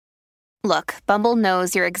Look, Bumble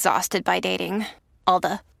knows you're exhausted by dating. All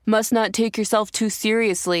the must not take yourself too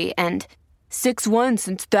seriously and 6'1"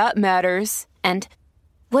 since that matters. And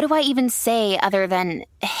what do I even say other than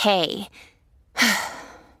hey?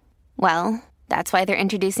 Well, that's why they're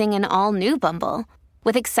introducing an all-new Bumble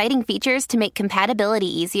with exciting features to make compatibility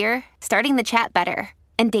easier, starting the chat better,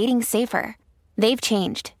 and dating safer. They've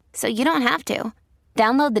changed, so you don't have to.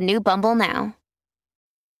 Download the new Bumble now.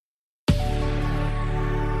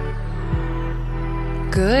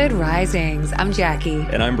 Good risings. I'm Jackie.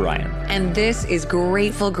 And I'm Brian. And this is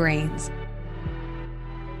Grateful Grains.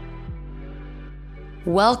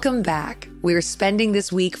 Welcome back. We're spending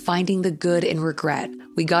this week finding the good in regret.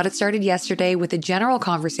 We got it started yesterday with a general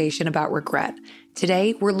conversation about regret.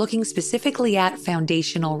 Today, we're looking specifically at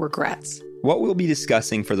foundational regrets. What we'll be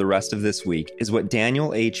discussing for the rest of this week is what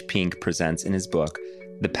Daniel H. Pink presents in his book,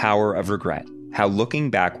 The Power of Regret, How Looking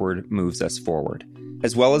Backward Moves Us Forward,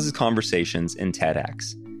 as well as his conversations in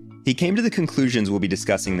TEDx. He came to the conclusions we'll be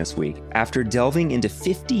discussing this week after delving into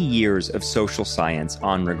 50 years of social science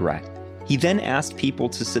on regret. He then asked people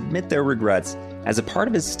to submit their regrets as a part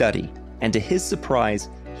of his study, and to his surprise,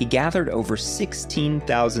 he gathered over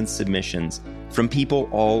 16,000 submissions from people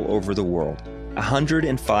all over the world,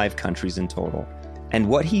 105 countries in total. And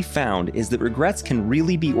what he found is that regrets can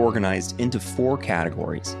really be organized into 4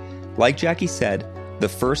 categories. Like Jackie said, the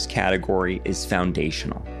first category is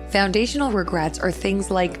foundational. Foundational regrets are things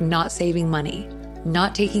like not saving money,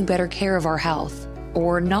 not taking better care of our health,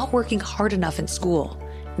 or not working hard enough in school.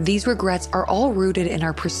 These regrets are all rooted in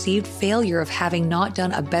our perceived failure of having not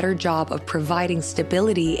done a better job of providing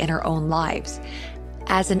stability in our own lives.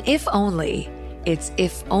 As an if only, it's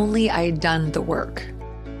if only I had done the work.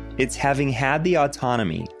 It's having had the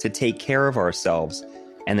autonomy to take care of ourselves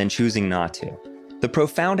and then choosing not to. The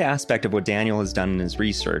profound aspect of what Daniel has done in his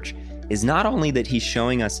research is not only that he's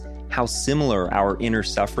showing us how similar our inner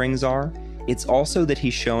sufferings are, it's also that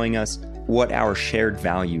he's showing us what our shared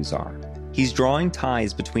values are. He's drawing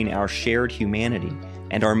ties between our shared humanity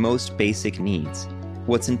and our most basic needs,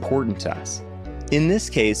 what's important to us. In this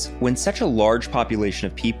case, when such a large population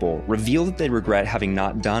of people reveal that they regret having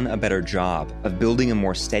not done a better job of building a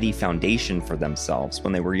more steady foundation for themselves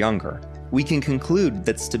when they were younger, we can conclude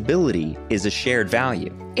that stability is a shared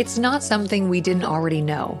value. It's not something we didn't already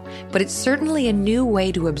know, but it's certainly a new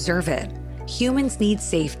way to observe it. Humans need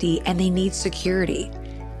safety and they need security.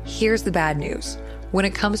 Here's the bad news. When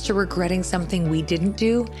it comes to regretting something we didn't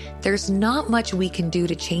do, there's not much we can do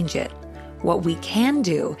to change it. What we can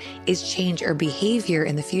do is change our behavior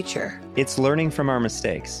in the future. It's learning from our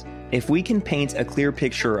mistakes. If we can paint a clear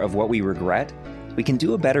picture of what we regret, we can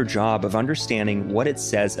do a better job of understanding what it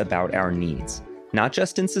says about our needs, not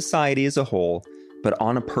just in society as a whole, but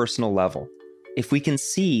on a personal level. If we can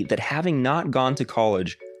see that having not gone to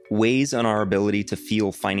college weighs on our ability to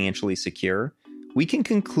feel financially secure, we can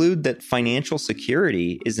conclude that financial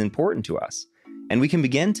security is important to us, and we can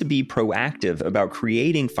begin to be proactive about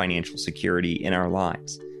creating financial security in our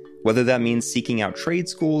lives, whether that means seeking out trade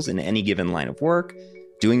schools in any given line of work,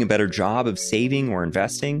 doing a better job of saving or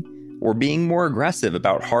investing, or being more aggressive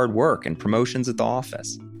about hard work and promotions at the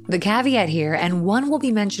office. The caveat here, and one we'll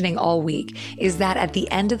be mentioning all week, is that at the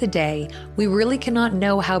end of the day, we really cannot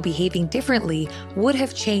know how behaving differently would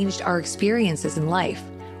have changed our experiences in life.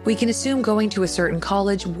 We can assume going to a certain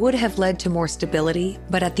college would have led to more stability,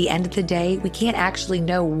 but at the end of the day, we can't actually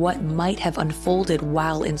know what might have unfolded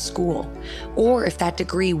while in school, or if that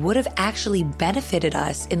degree would have actually benefited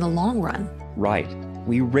us in the long run. Right.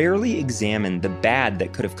 We rarely examine the bad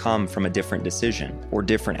that could have come from a different decision or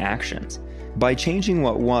different actions. By changing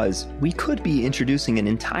what was, we could be introducing an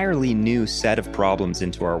entirely new set of problems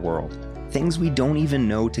into our world, things we don't even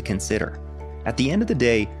know to consider. At the end of the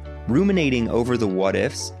day, ruminating over the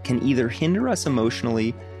what-ifs can either hinder us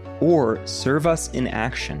emotionally or serve us in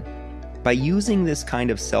action. By using this kind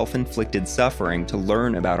of self-inflicted suffering to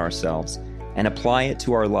learn about ourselves and apply it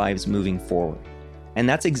to our lives moving forward. And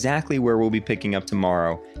that's exactly where we'll be picking up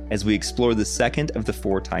tomorrow as we explore the second of the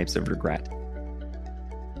 4 types of regret.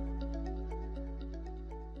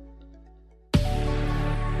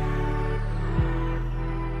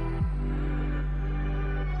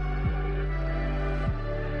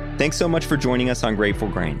 Thanks so much for joining us on Grateful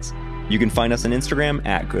Grains. You can find us on Instagram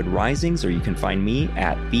at Good Risings, or you can find me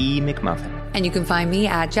at BMcMuffin. And you can find me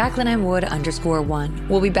at JacquelineMWood_1.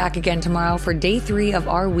 We'll be back again tomorrow for day 3 of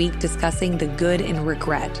our week discussing the good in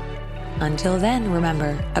regret. Until then,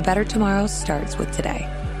 remember, a better tomorrow starts with today.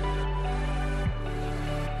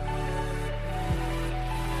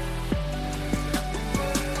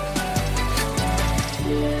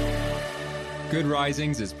 Good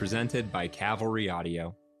Risings is presented by Cavalry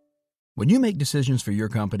Audio. When you make decisions for your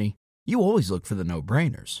company, you always look for the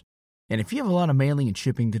no-brainers. And if you have a lot of mailing and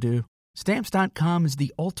shipping to do, Stamps.com is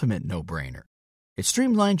the ultimate no-brainer. It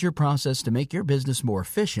streamlines your process to make your business more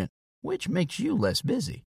efficient, which makes you less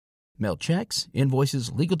busy. Mail checks,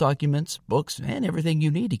 invoices, legal documents, books, and everything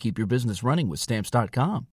you need to keep your business running with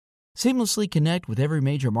Stamps.com. Seamlessly connect with every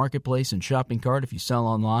major marketplace and shopping cart if you sell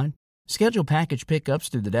online. Schedule package pickups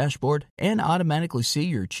through the dashboard and automatically see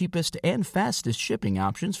your cheapest and fastest shipping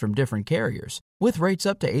options from different carriers, with rates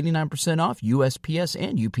up to 89% off USPS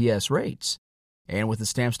and UPS rates. And with the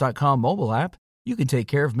Stamps.com mobile app, you can take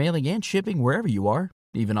care of mailing and shipping wherever you are,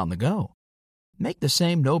 even on the go. Make the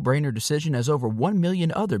same no-brainer decision as over 1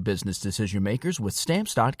 million other business decision makers with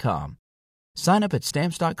Stamps.com. Sign up at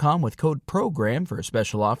Stamps.com with code PROGRAM for a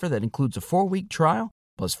special offer that includes a 4-week trial,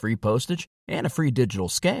 plus free postage and a free digital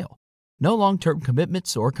scale. No long-term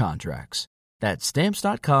commitments or contracts. That's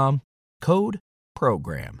Stamps.com, code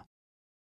PROGRAM.